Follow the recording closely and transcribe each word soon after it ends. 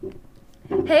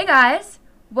Hey guys,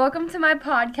 welcome to my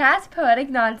podcast, Poetic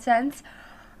Nonsense.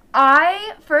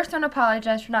 I first want to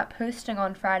apologize for not posting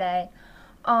on Friday.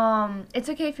 It's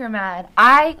okay if you're mad.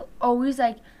 I always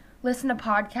listen to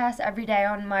podcasts every day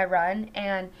on my run,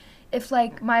 and if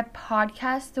my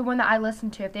podcast, the one that I listen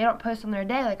to, if they don't post on their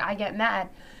day, I get mad.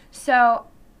 So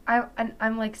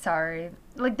I'm sorry.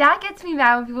 That gets me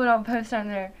mad when people don't post on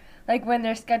their when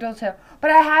they're scheduled to.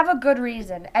 But I have a good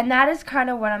reason, and that is kind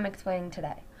of what I'm explaining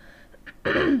today.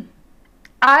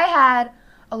 I had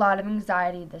a lot of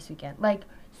anxiety this weekend.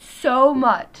 So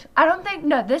much.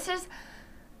 This is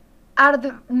out of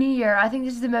the new year. I think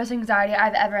this is the most anxiety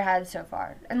I've ever had so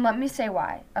far. And let me say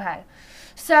why. Okay.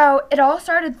 So, it all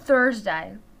started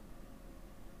Thursday.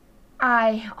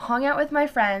 I hung out with my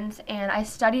friends and I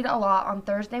studied a lot on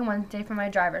Thursday and Wednesday for my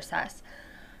driver's test.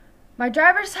 My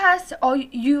driver's test,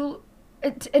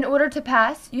 in order to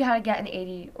pass, you had to get an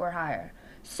 80 or higher.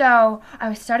 So, I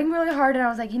was studying really hard, and I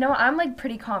was like, I'm,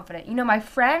 pretty confident. My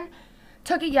friend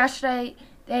took it yesterday.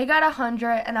 They got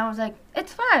 100, and I was like,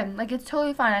 it's fine. It's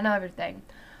totally fine. I know everything.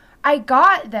 I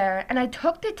got there, and I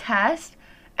took the test,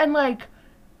 and,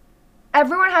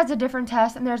 everyone has a different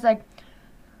test, and there's,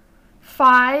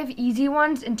 5 easy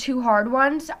ones and 2 hard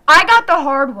ones. I got the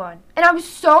hard one, and I was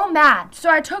so mad. So,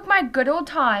 I took my good old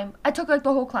time. I took, the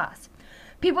whole class.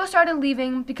 People started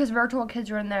leaving because virtual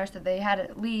kids were in there, so they had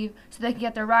to leave so they could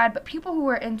get their ride. But people who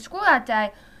were in school that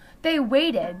day, they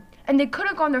waited, and they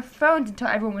couldn't go on their phones until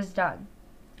everyone was done.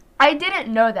 I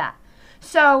didn't know that.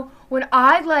 So when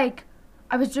I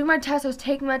was doing my test, I was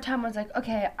taking my time, I was like,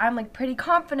 okay, I'm pretty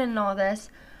confident in all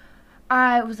this.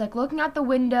 I was looking out the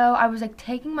window, I was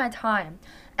taking my time.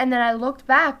 And then I looked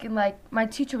back, and my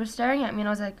teacher was staring at me, and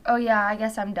I was like, oh yeah, I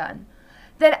guess I'm done.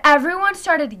 Then everyone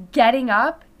started getting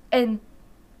up and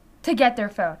to get their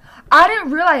phone. I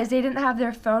didn't realize they didn't have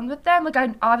their phone with them.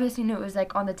 I obviously knew it was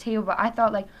on the table, but I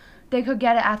thought they could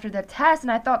get it after the test,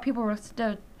 and I thought people were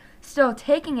still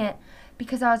taking it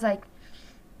because I was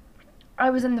I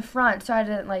was in the front, so I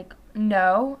didn't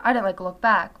know. I didn't look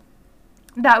back.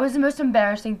 That was the most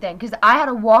embarrassing thing because I had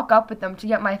to walk up with them to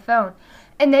get my phone,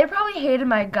 and they probably hated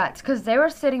my guts because they were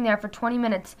sitting there for 20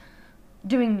 minutes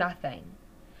doing nothing,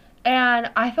 and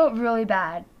I felt really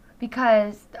bad.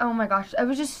 Because, oh my gosh, it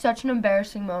was just such an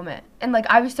embarrassing moment. And,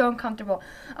 I was so uncomfortable.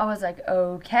 I was like,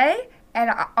 okay. And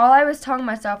all I was telling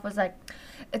myself was,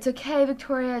 it's okay,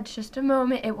 Victoria. It's just a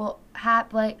moment. It will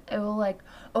it will,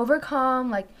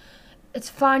 overcome. It's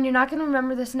fine. You're not going to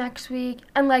remember this next week.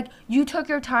 And, you took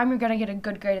your time. You're going to get a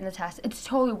good grade in the test. It's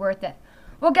totally worth it.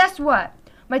 Well, guess what?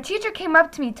 My teacher came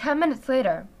up to me 10 minutes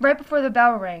later, right before the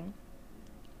bell rang.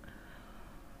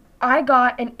 I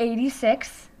got an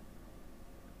 86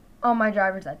 on my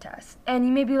driver's ed test. And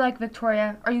you may be like,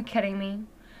 Victoria, are you kidding me?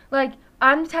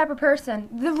 I'm the type of person,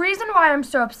 the reason why I'm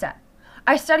so upset,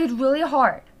 I studied really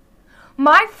hard.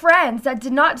 My friends that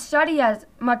did not study as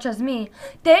much as me,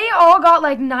 they all got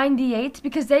 98s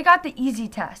because they got the easy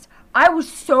test. I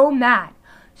was so mad.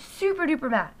 Super duper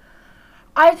mad.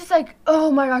 I just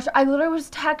oh my gosh, I literally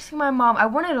was texting my mom. I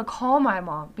wanted to call my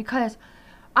mom because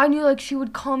I knew she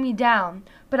would calm me down.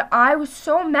 But I was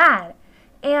so mad.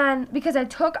 And because I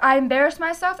embarrassed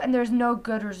myself, and there's no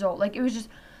good result. It was just,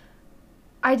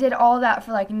 I did all that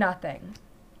for, nothing.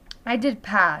 I did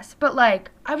pass, but, I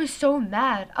was so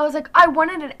mad. I was I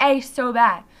wanted an A so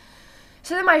bad.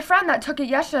 So then my friend that took it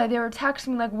yesterday, they were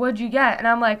texting me, what'd you get? And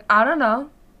I'm I don't know.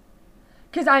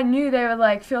 Because I knew they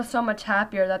would, feel so much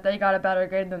happier that they got a better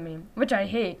grade than me, which I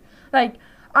hate. I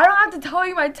don't have to tell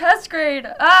you my test grade.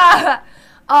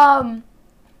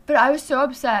 But I was so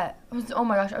upset. Oh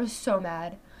my gosh, I was so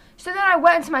mad. So then I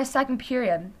went into my second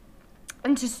period,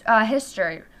 into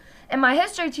history. And my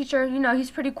history teacher,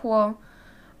 he's pretty cool.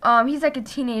 He's a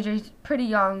teenager. He's pretty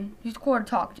young. He's cool to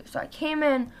talk to. So I came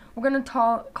in. We're going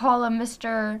to call him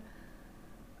Mr.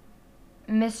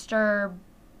 Nick.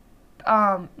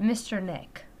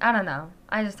 I don't know.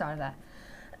 I just thought of that.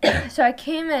 So I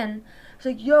came in. I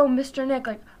was yo, Mr. Nick,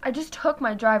 I just took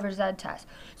my driver's ed test.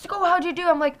 He's oh, how'd you do?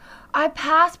 I'm I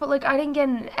passed, but, I didn't get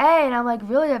an A, and I'm,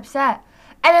 really upset.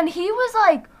 And then he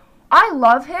was I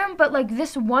love him, but,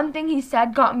 this one thing he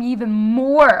said got me even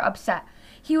more upset.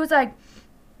 He was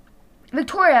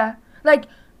Victoria,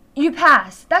 you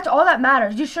passed. That's all that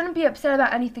matters. You shouldn't be upset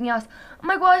about anything else.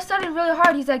 I'm well, I studied really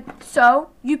hard. He's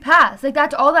so? You passed.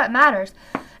 That's all that matters.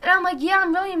 And I'm yeah,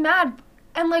 I'm really mad.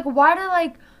 And, why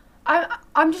did,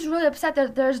 I'm just really upset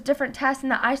that there's different tests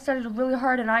and that I studied really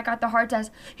hard and I got the hard test.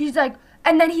 He's and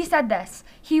then he said this.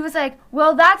 He was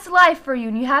well, that's life for you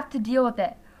and you have to deal with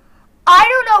it. I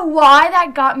don't know why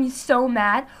that got me so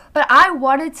mad, but I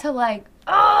wanted to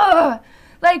ugh.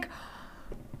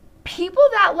 People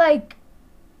that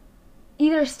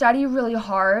either study really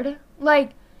hard,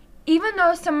 like, even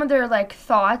though some of their, like,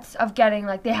 thoughts of getting,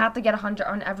 like, they have to get 100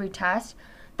 on every test,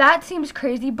 that seems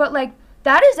crazy, but, like,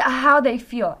 that is how they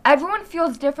feel. Everyone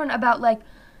feels different about, like,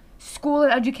 school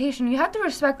and education. You have to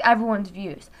respect everyone's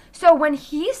views. So when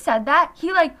he said that,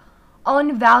 he, like,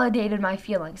 unvalidated my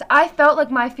feelings. I felt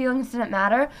like my feelings didn't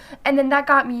matter, and then that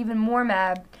got me even more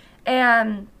mad.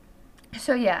 And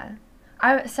so, yeah.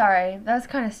 Sorry, that was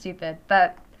kind of stupid,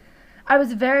 but I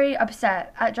was very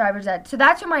upset at driver's ed. So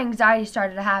that's when my anxiety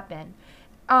started to happen.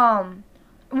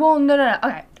 Well, no.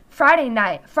 Okay. Friday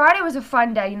night. Friday was a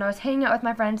fun day. I was hanging out with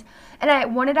my friends, and I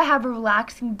wanted to have a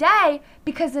relaxing day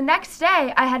because the next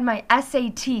day I had my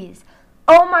SATs.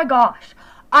 Oh my gosh.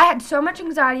 I had so much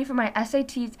anxiety for my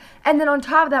SATs, and then on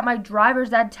top of that, my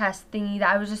driver's ed test thingy that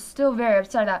I was just still very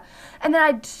upset about. And then I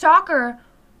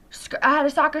had a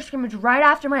soccer scrimmage right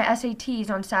after my SATs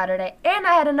on Saturday, and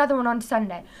I had another one on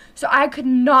Sunday. So I could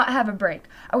not have a break.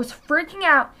 I was freaking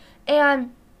out,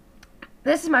 and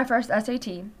this is my first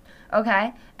SAT,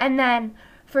 okay? And then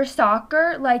for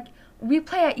soccer, like, we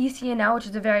play at ECNL, which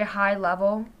is a very high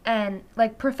level, and,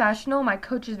 like, professional. My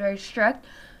coach is very strict.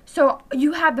 So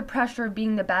you have the pressure of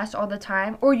being the best all the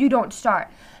time, or you don't start.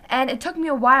 And it took me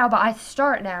a while, but I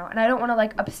start now, and I don't want to,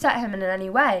 like, upset him in any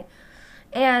way.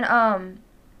 And,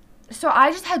 so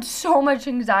I just had so much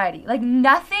anxiety. Like,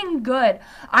 nothing good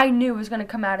I knew was going to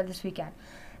come out of this weekend.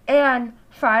 And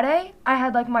Friday, I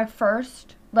had, like, my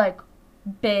first, like,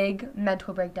 big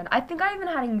mental breakdown. I think I even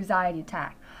had an anxiety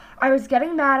attack. I was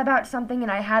getting mad about something,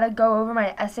 and I had to go over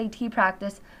my SAT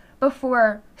practice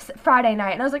before Friday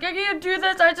night. And I was like, I can't do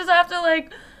this. I just have to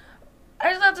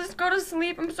go to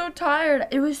sleep. I'm so tired.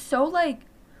 It was so, like,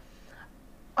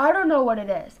 I don't know what it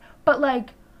is. But,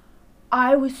 like,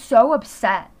 I was so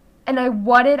upset. And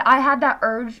I had that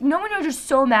urge. When you're just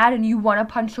so mad and you want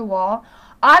to punch a wall?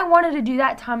 I wanted to do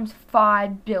that times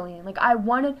 5 billion. Like, I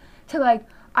wanted to, like,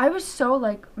 I was so,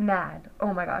 like, mad.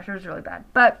 Oh my gosh, it was really bad.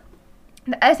 But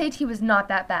the SAT was not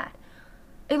that bad.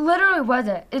 It literally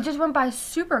wasn't. It just went by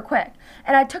super quick.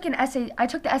 And I took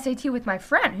the SAT with my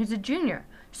friend who's a junior.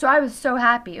 So I was so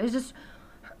happy. It was just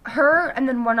her and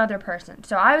then one other person.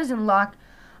 So I was in luck.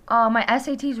 My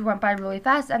SATs went by really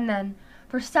fast. And then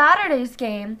for Saturday's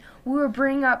game, we were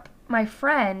bringing up my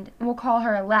friend. We'll call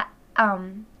her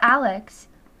Alex.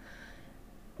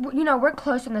 We're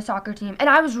close on the soccer team. And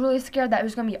I was really scared that it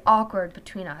was going to be awkward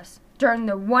between us during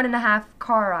the 1.5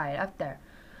 car ride up there.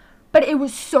 But it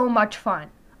was so much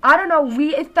fun. I don't know,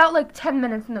 it felt like 10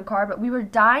 minutes in the car, but we were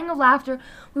dying of laughter.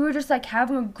 We were just, like,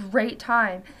 having a great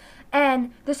time.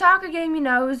 And the soccer game,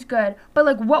 was good. But,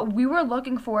 like, what we were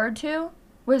looking forward to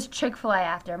was Chick-fil-A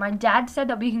after. My dad said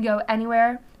that we can go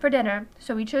anywhere for dinner,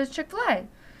 so we chose Chick-fil-A.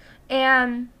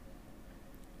 And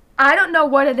I don't know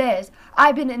what it is.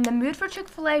 I've been in the mood for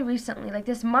Chick-fil-A recently. Like,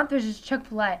 this month was just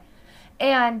Chick-fil-A.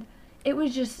 And it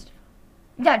was just,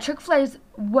 yeah, Chick-fil-A is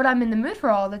what I'm in the mood for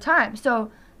all the time.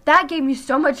 So that gave me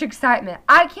so much excitement.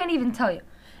 I can't even tell you.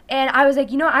 And I was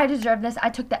like, I deserve this.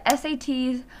 I took the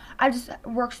SATs. I just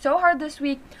worked so hard this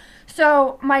week.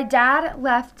 So my dad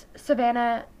left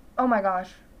Savannah. Oh my gosh.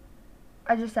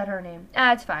 I just said her name.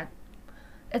 It's fine.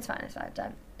 It's fine. It's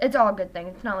done. It's all a good thing.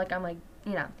 It's not like I'm like,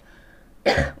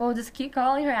 we'll just keep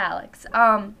calling her Alex.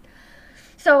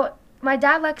 So my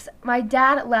dad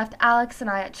left Alex and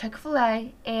I at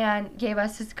Chick-fil-A and gave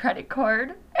us his credit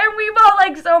card. And we bought,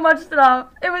 like, so much stuff.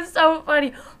 It was so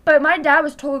funny. But my dad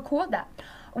was totally cool with that.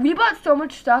 We bought so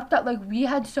much stuff that, like, we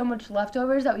had so much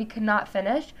leftovers that we could not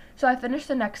finish. So I finished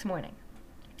the next morning.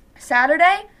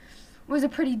 Saturday was a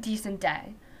pretty decent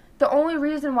day. The only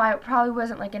reason why it probably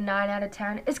wasn't, like, a 9 out of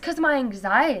 10 is because of my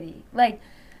anxiety. Like,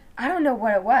 I don't know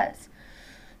what it was.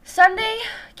 Sunday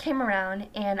came around,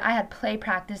 and I had play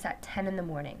practice at 10 in the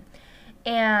morning.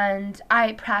 And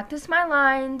I practiced my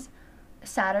lines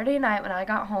Saturday night when I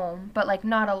got home, but, like,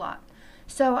 not a lot.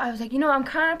 So I was like, I'm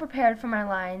kind of prepared for my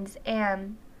lines,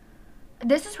 and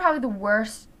this is probably the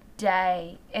worst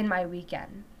day in my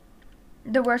weekend.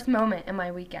 The worst moment in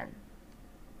my weekend.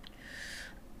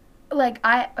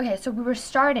 So we were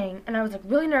starting, and I was, like,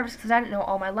 really nervous because I didn't know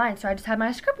all my lines, so I just had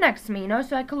my script next to me,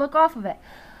 so I could look off of it.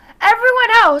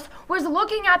 Everyone else was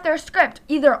looking at their script,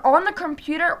 either on the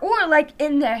computer or, like,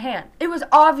 in their hand. It was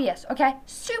obvious, okay?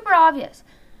 Super obvious.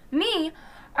 Me,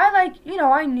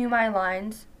 I knew my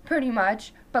lines pretty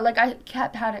much, but, like, I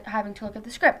kept having to look at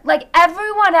the script. Like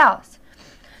everyone else.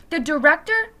 The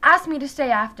director asked me to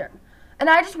stay after, and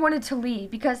I just wanted to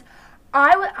leave because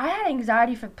I had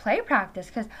anxiety for play practice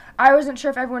because I wasn't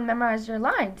sure if everyone memorized their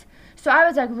lines. So I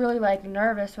was, like, really, like,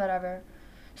 nervous, whatever.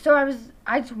 So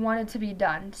I just wanted to be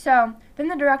done. So then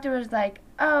the director was like,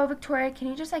 "Oh, Victoria, can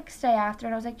you just like stay after?"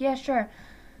 And I was like, "Yeah, sure."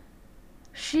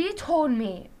 She told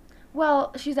me,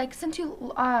 well, she's like, since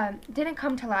you didn't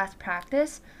come to last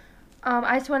practice,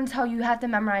 I just want to tell you, you have to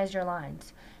memorize your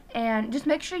lines. And just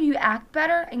make sure you act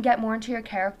better and get more into your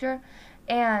character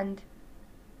and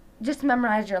just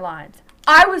memorize your lines.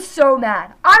 I was so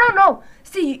mad. I don't know.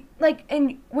 See, like,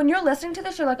 and when you're listening to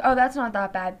this, you're like, oh, that's not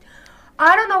that bad.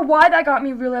 I don't know why that got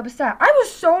me really upset. I was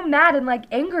so mad and, like,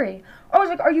 angry. I was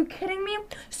like, are you kidding me?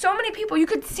 So many people, you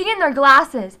could see in their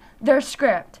glasses their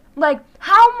script. Like,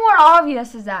 how more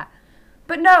obvious is that?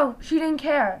 But no, she didn't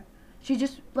care. She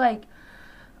just, like,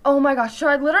 oh my gosh. So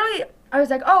I was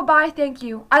like, oh, bye, thank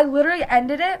you. I literally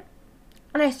ended it,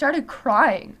 and I started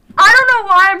crying. I don't know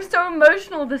why I'm so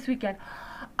emotional this weekend.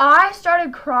 I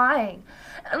started crying.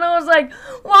 And I was like,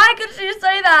 why could she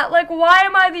say that? Like, why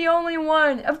am I the only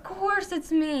one? Of course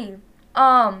it's me.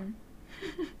 That's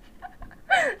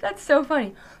so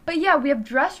funny. But yeah, we have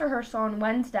dress rehearsal on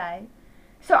Wednesday.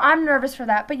 So I'm nervous for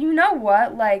that. But you know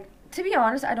what? Like, to be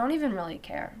honest, I don't even really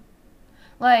care.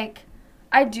 Like,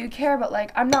 I do care, but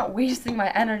like, I'm not wasting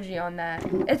my energy on that.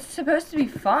 It's supposed to be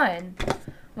fun.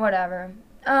 Whatever.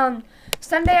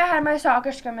 Sunday I had my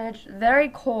soccer scrimmage, very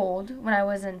cold when I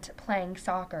wasn't playing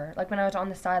soccer, like when I was on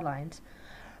the sidelines.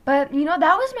 But, you know,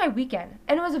 that was my weekend,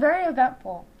 and it was very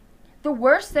eventful. The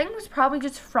worst thing was probably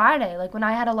just Friday, like when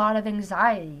I had a lot of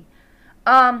anxiety.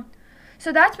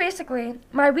 So that's basically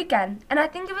my weekend, and I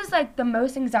think it was like the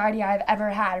most anxiety I've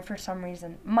ever had for some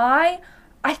reason.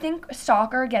 I think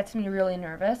soccer gets me really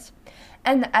nervous,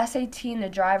 and the SAT and the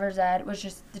driver's ed was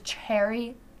just the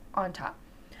cherry on top.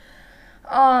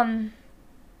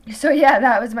 So yeah,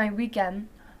 that was my weekend.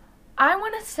 I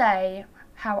want to say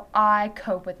how I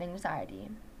cope with anxiety.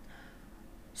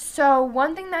 So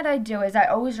one thing that I do is I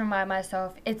always remind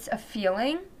myself it's a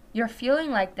feeling. You're feeling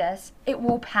like this. It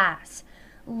will pass.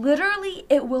 Literally,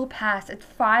 it will pass. It's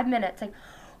 5 minutes. Like,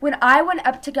 when I went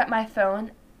up to get my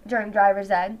phone during driver's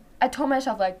ed, I told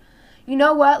myself, like, you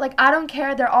know what? Like, I don't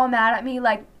care. They're all mad at me.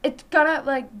 Like, it's gonna,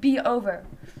 like, be over.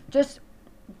 Just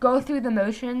go through the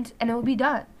motions, and it will be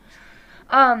done.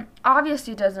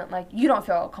 Obviously it doesn't, like, you don't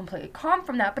feel completely calm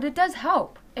from that, but it does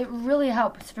help. It really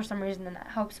helps for some reason, and that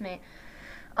helps me.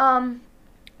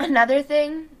 Another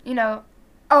thing,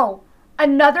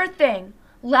 another thing.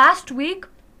 Last week,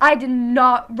 I did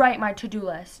not write my to-do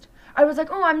list. I was like,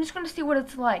 oh, I'm just going to see what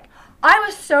it's like. I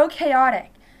was so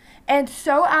chaotic and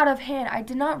so out of hand, I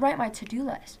did not write my to-do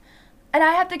list. And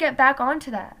I have to get back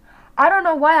onto that. I don't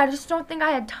know why, I just don't think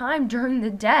I had time during the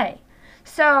day.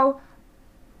 So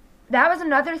that was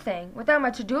another thing. Without my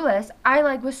to-do list, I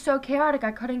was so chaotic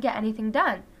I couldn't get anything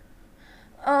done.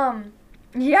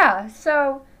 Yeah,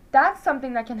 so that's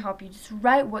something that can help you. Just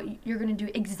write what you're going to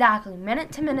do exactly,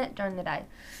 minute to minute during the day.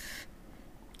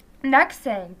 Next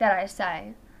thing that I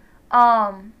say,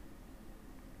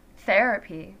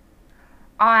 therapy.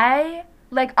 I'm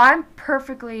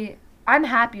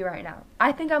happy right now.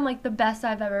 I think I'm the best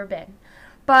I've ever been.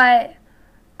 But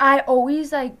I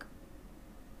always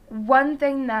one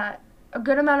thing that a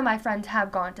good amount of my friends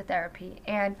have gone to therapy,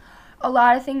 and a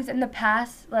lot of things in the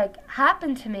past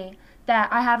happened to me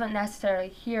that I haven't necessarily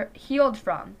healed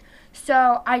from.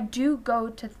 So I do go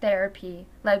to therapy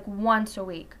once a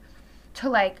week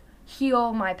to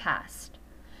heal my past.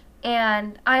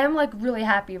 And I am really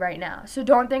happy right now. So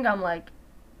don't think I'm that,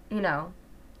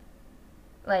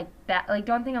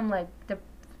 don't think I'm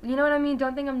you know what I mean?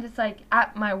 Don't think I'm just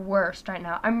at my worst right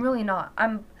now. I'm really not.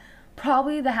 I'm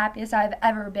probably the happiest I've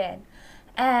ever been.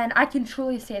 And I can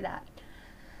truly say that.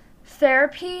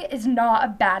 Therapy is not a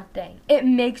bad thing. It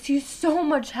makes you so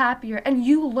much happier, and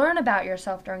you learn about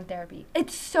yourself during therapy.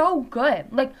 It's so good.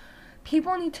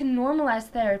 People need to normalize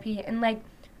therapy and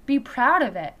be proud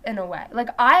of it in a way.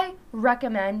 I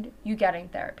recommend you getting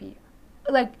therapy.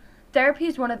 Therapy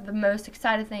is one of the most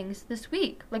exciting things this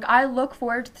week. I look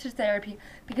forward to therapy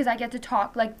because I get to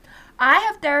talk. I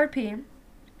have therapy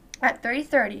at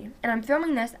 3:30, and I'm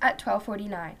filming this at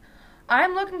 12:49.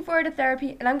 I'm looking forward to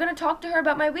therapy, and I'm going to talk to her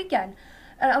about my weekend.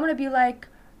 And I'm going to be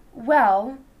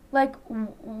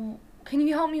can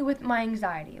you help me with my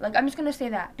anxiety? I'm just going to say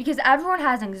that. Because everyone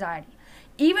has anxiety.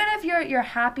 Even if you're at your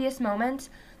happiest moments,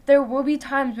 there will be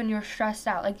times when you're stressed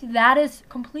out. That is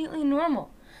completely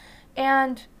normal.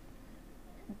 And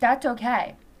that's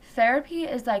okay. Therapy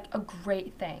is a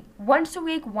great thing. Once a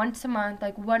week, once a month,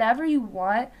 whatever you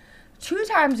want. 2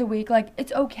 times a week,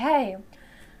 it's okay.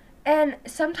 And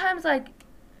sometimes,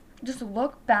 just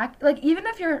look back. Even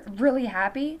if you're really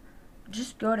happy,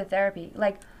 just go to therapy.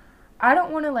 I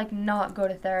don't want to like not go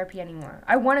to therapy anymore.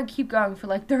 I want to keep going for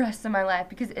like the rest of my life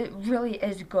because it really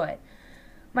is good.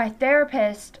 My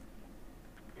therapist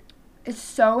is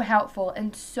so helpful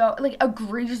and so like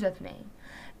agrees with me.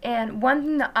 And one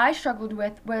thing that I struggled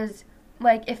with was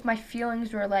like if my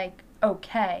feelings were like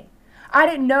okay. I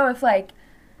didn't know if like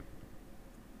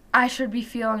I should be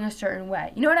feeling a certain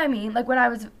way. You know what I mean? Like when I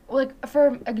was like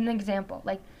for an example,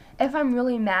 like if I'm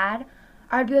really mad,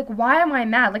 I'd be like, why am I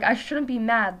mad? Like I shouldn't be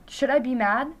mad. Should I be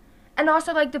mad? And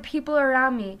also like the people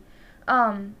around me,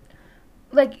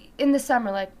 like in the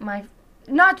summer, like my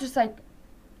not just like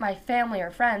my family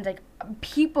or friends, like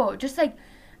people, just like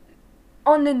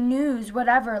on the news,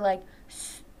 whatever, like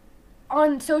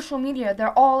on social media,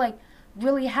 they're all like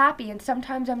really happy, and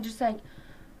sometimes I'm just like,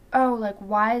 oh, like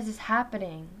why is this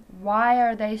happening? Why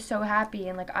are they so happy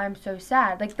and like I'm so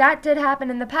sad? Like that did happen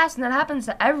in the past, and that happens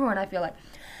to everyone, I feel like.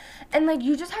 And like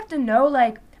you just have to know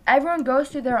like everyone goes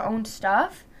through their own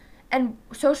stuff, and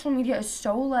social media is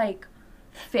so like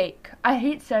fake. I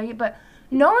hate saying it, but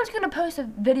no one's gonna post a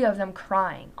video of them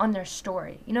crying on their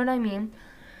story. You know what I mean?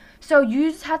 So you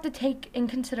just have to take in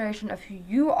consideration of who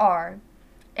you are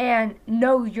and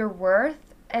know your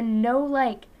worth and know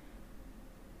like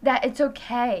that it's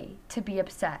okay to be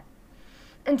upset.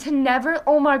 And to never,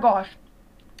 oh my gosh,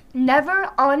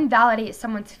 never unvalidate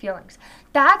someone's feelings.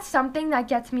 That's something that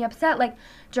gets me upset. Like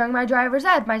during my driver's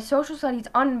ed, my social studies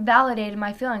unvalidated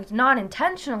my feelings, not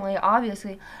intentionally,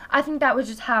 obviously. I think that was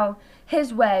just how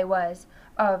his way was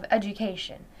of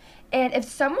education. And if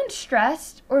someone's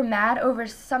stressed or mad over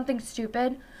something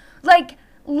stupid, like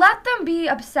let them be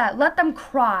upset. Let them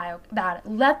cry about it.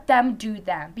 Let them do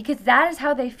them, because that is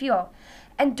how they feel.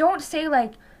 And don't say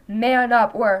like man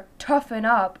up or toughen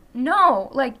up. No,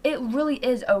 like it really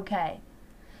is okay.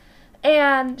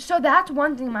 And so that's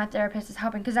one thing my therapist is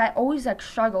helping, because I always like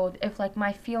struggled if like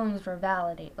my feelings were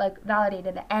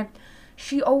validated, and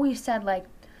she always said like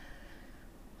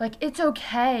it's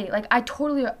okay. Like I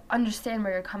totally understand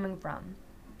where you're coming from.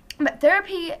 But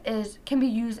therapy can be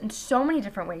used in so many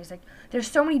different ways. Like there's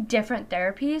so many different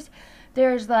therapies.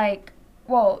 There's like,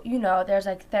 well, you know, there's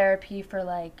like therapy for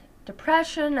like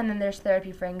depression, and then there's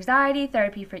therapy for anxiety,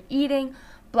 therapy for eating,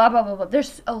 blah blah blah blah.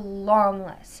 There's a long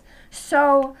list.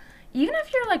 So even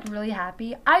if you're like really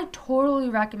happy, I totally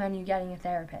recommend you getting a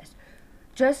therapist.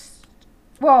 Just,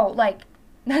 well, like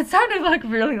that sounded like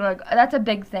really like that's a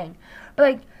big thing, but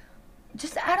like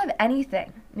just out of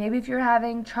anything. Maybe if you're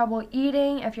having trouble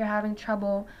eating, if you're having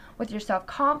trouble with your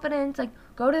self-confidence, like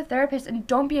go to a therapist and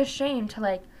don't be ashamed to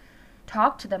like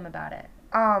talk to them about it.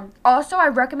 Also, I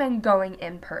recommend going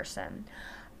in person.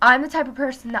 I'm the type of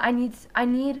person that I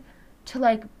need to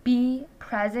like be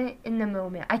present in the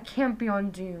moment. I can't be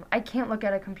on Zoom. I can't look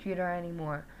at a computer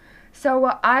anymore. So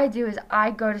what I do is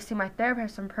I go to see my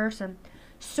therapist in person.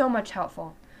 So much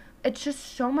helpful. It's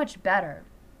just so much better,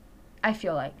 I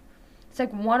feel like. It's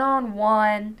like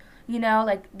one-on-one, you know,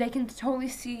 like they can totally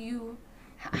see you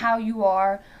how you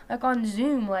are. Like on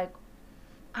Zoom, like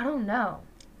I don't know.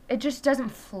 It just doesn't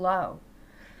flow.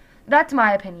 That's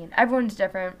my opinion. Everyone's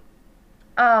different.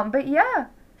 But yeah.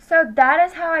 So that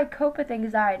is how I cope with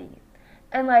anxiety.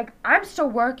 And like I'm still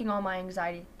working on my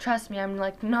anxiety. Trust me, I'm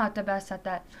like not the best at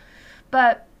that.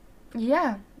 But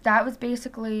yeah, that was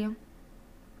basically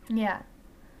yeah.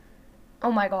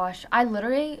 Oh my gosh. I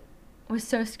literally was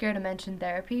so scared to mention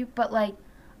therapy, but like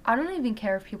I don't even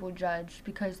care if people judge,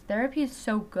 because therapy is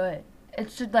so good.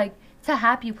 It's just like it's a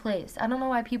happy place. I don't know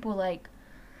why people like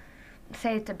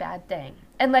say it's a bad thing.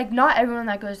 And like not everyone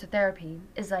that goes to therapy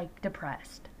is like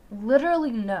depressed.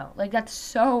 Literally no. Like that's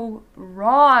so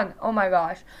wrong. Oh my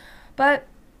gosh. But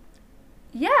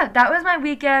yeah, that was my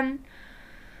weekend.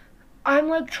 I'm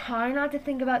like trying not to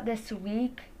think about this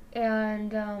week,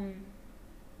 and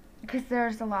because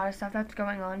there's a lot of stuff that's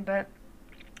going on, but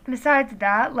besides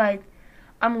that, like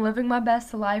I'm living my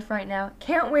best life right now.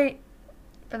 Can't wait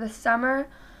for the summer.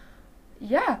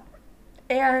 Yeah.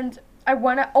 And I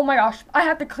want to, oh my gosh, I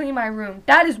have to clean my room.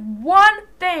 That is one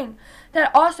thing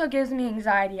that also gives me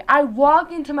anxiety. I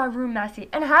walk into my room messy,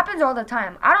 and it happens all the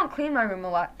time. I don't clean my room a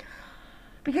lot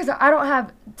because I don't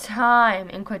have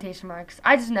time, in quotation marks.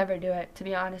 I just never do it, to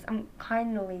be honest. I'm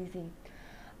kind of lazy.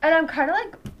 And I'm kind of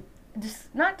like,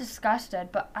 not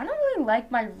disgusted, but I don't really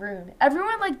like my room.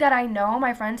 Everyone like that I know,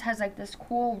 my friends, has like this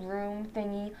cool room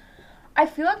thingy. I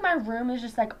feel like my room is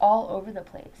just like all over the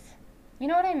place. You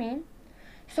know what I mean?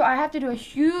 So I have to do a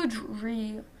huge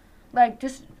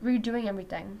just redoing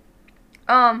everything.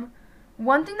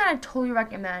 One thing that I totally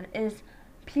recommend is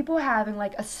people having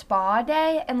like a spa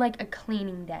day and like a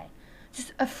cleaning day.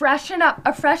 Just a freshen up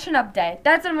day.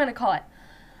 That's what I'm gonna call it.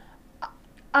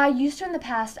 I used to in the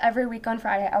past, every week on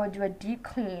Friday, I would do a deep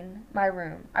clean my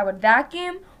room. I would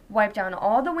vacuum, wipe down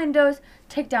all the windows,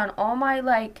 take down all my,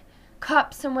 like,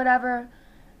 cups and whatever,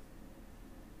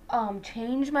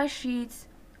 change my sheets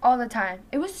all the time.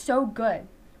 It was so good.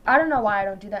 I don't know why I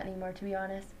don't do that anymore, to be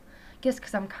honest. Guess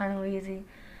because I'm kind of lazy.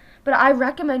 But I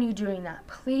recommend you doing that.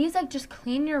 Please, like, just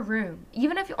clean your room.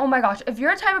 Even if, oh my gosh, if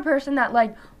you're a type of person that,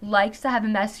 like, likes to have a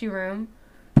messy room,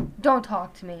 don't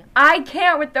talk to me. I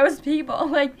can't with those people.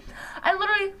 Like, I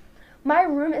literally, my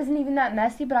room isn't even that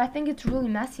messy, but I think it's really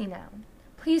messy now.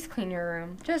 Please clean your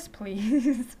room. Just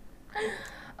please.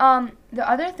 The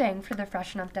other thing for the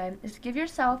freshen up day is give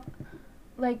yourself,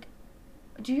 like,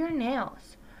 do your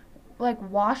nails. Like,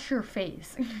 wash your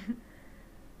face.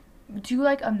 Do,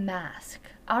 like, a mask.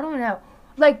 I don't know.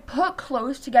 Like, put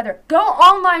clothes together. Go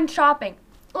online shopping.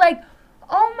 Like,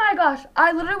 oh my gosh.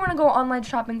 I literally want to go online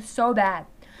shopping so bad.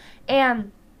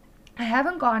 And I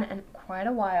haven't gone in quite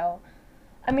a while.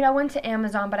 I mean, I went to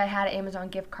Amazon, but I had Amazon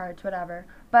gift cards, whatever.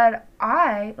 But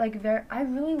I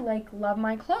really, like, love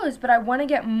my clothes, but I want to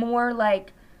get more,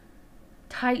 like,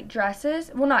 tight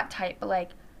dresses. Well, not tight, but, like,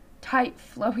 tight,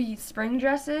 flowy spring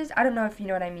dresses. I don't know if you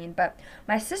know what I mean, but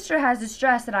my sister has this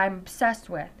dress that I'm obsessed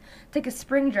with. It's like a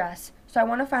spring dress, so I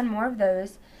want to find more of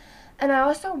those. And I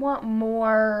also want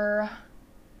more,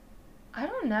 I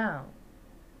don't know.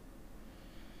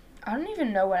 I don't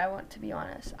even know what I want, to be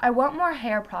honest. I want more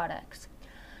hair products.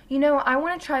 You know, I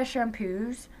want to try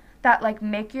shampoos that, like,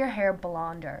 make your hair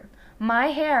blonder. My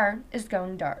hair is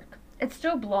going dark. It's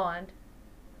still blonde.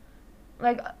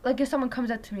 Like if someone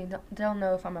comes up to me, they'll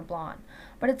know if I'm a blonde.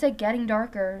 But it's, like, getting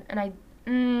darker,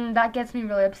 and that gets me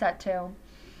really upset, too.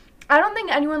 I don't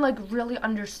think anyone, like, really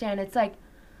understands. It's, like,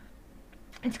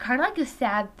 it's kind of like a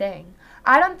sad thing.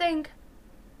 I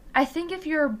think if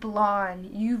you're blonde,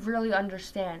 you really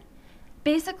understand.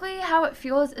 Basically, how it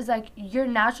feels is like your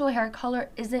natural hair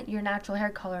color isn't your natural hair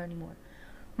color anymore.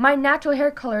 My natural hair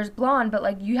color is blonde, but,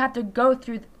 like, you have to go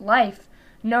through life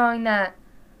knowing that,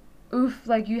 oof,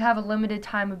 like, you have a limited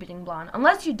time of being blonde.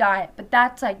 Unless you dye it, but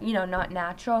that's, like, you know, not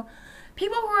natural.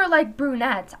 People who are, like,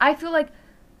 brunettes, I feel like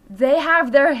they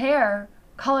have their hair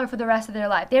color for the rest of their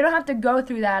life. They don't have to go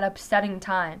through that upsetting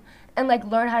time and, like,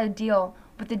 learn how to deal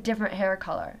with a different hair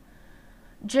color.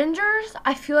 Gingers,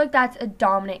 I feel like that's a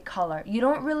dominant color. You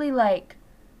don't really, like,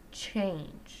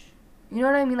 change. You know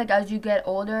what I mean? Like, as you get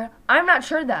older. I'm not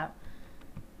sure, though.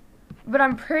 But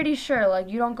I'm pretty sure, like,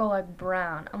 you don't go, like,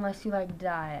 brown unless you, like,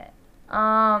 dye it.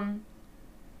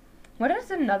 What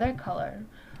is another color?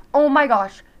 Oh, my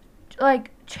gosh. Like,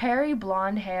 cherry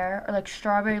blonde hair or, like,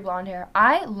 strawberry blonde hair.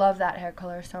 I love that hair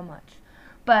color so much.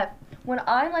 But when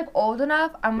I'm, like, old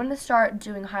enough, I'm going to start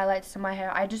doing highlights to my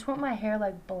hair. I just want my hair,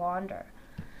 like, blonder.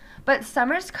 But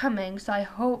summer's coming, so I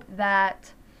hope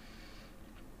that,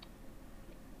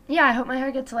 yeah, I hope my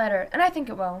hair gets lighter. And I think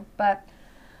it will. But,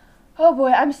 oh boy,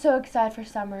 I'm so excited for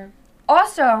summer.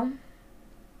 Also,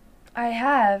 I'm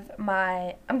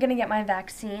going to get my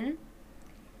vaccine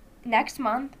next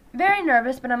month. Very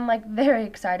nervous, but I'm, like, very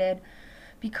excited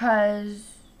because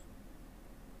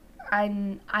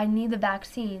I need the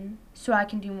vaccine so I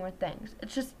can do more things.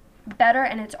 It's just better,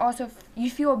 and it's also,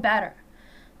 you feel better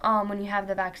when you have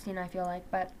the vaccine, I feel like.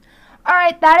 But all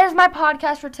right, that is my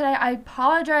podcast for today. I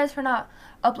apologize for not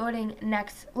uploading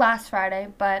last Friday,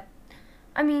 but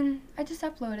I mean, I just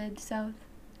uploaded, so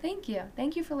thank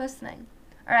you for listening.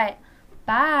 All right,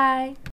 bye.